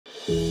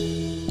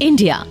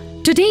India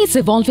today is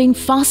evolving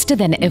faster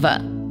than ever,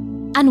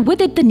 and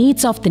with it the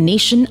needs of the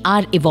nation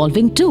are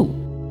evolving too.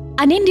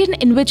 An Indian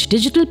in which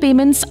digital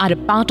payments are a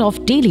part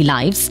of daily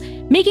lives,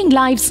 making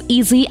lives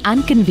easy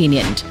and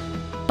convenient.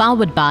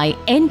 Powered by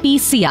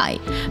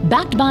NPCI,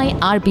 backed by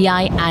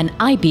RBI and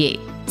IBA.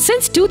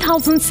 Since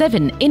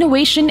 2007,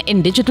 innovation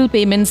in digital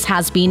payments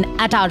has been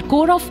at our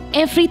core of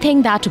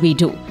everything that we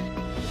do,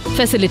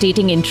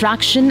 facilitating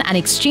interaction and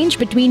exchange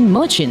between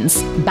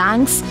merchants,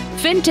 banks,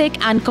 fintech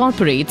and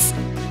corporates,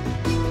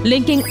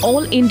 linking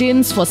all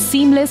Indians for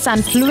seamless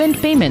and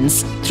fluent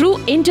payments through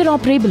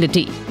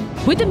interoperability,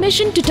 with a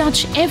mission to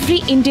touch every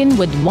Indian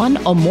with one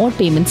or more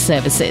payment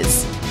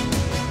services.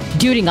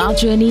 During our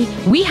journey,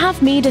 we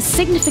have made a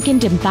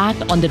significant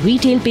impact on the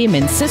retail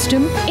payment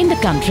system in the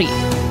country,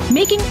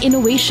 making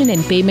innovation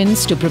in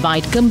payments to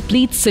provide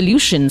complete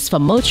solutions for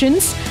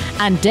merchants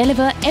and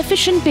deliver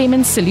efficient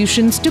payment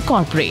solutions to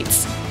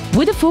corporates,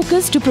 with a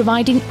focus to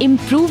providing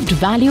improved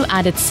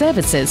value-added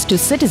services to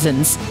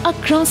citizens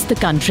across the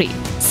country.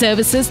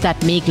 Services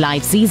that make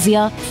lives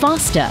easier,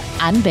 faster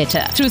and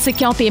better. Through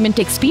secure payment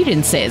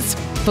experiences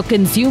for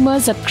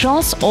consumers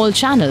across all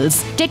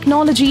channels,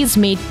 technology is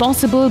made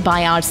possible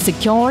by our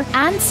secure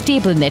and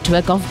stable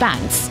network of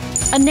banks.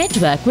 A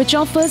network which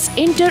offers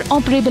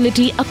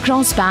interoperability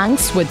across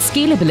banks with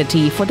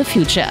scalability for the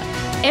future.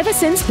 Ever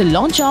since the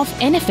launch of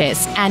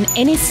NFS and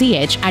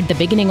NACH at the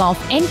beginning of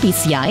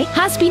NPCI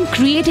has been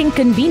creating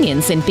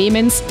convenience in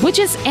payments which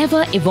is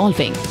ever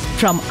evolving.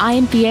 From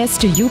IMPS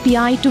to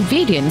UPI to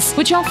variants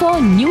which offer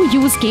new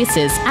use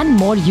cases and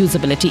more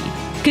usability.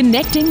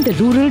 Connecting the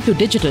rural to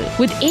digital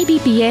with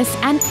ABPS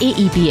and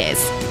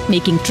AEPS,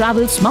 making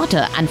travel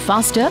smarter and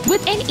faster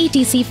with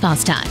NETC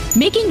FASTag,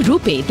 making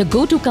RuPay the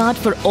go-to card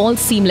for all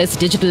seamless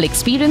digital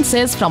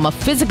experiences from a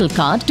physical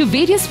card to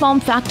various form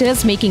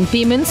factors, making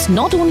payments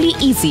not only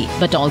easy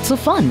but also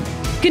fun.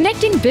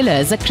 Connecting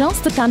billers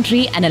across the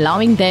country and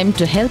allowing them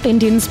to help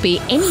Indians pay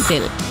any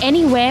bill,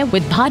 anywhere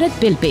with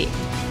Bharat Bill Pay,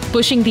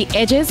 pushing the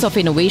edges of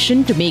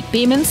innovation to make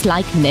payments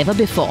like never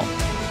before.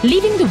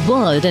 Leaving the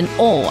world in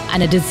awe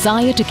and a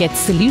desire to get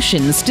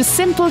solutions to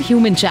simple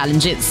human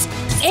challenges.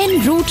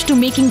 En route to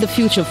making the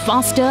future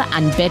faster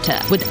and better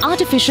with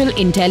artificial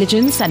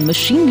intelligence and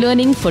machine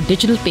learning for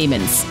digital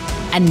payments.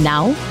 And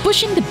now,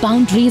 pushing the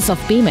boundaries of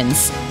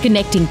payments,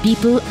 connecting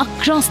people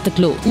across the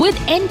globe with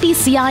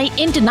NPCI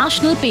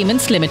International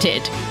Payments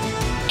Limited.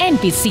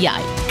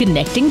 NPCI,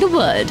 connecting the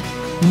world.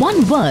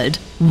 One world,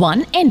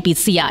 one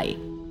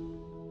NPCI.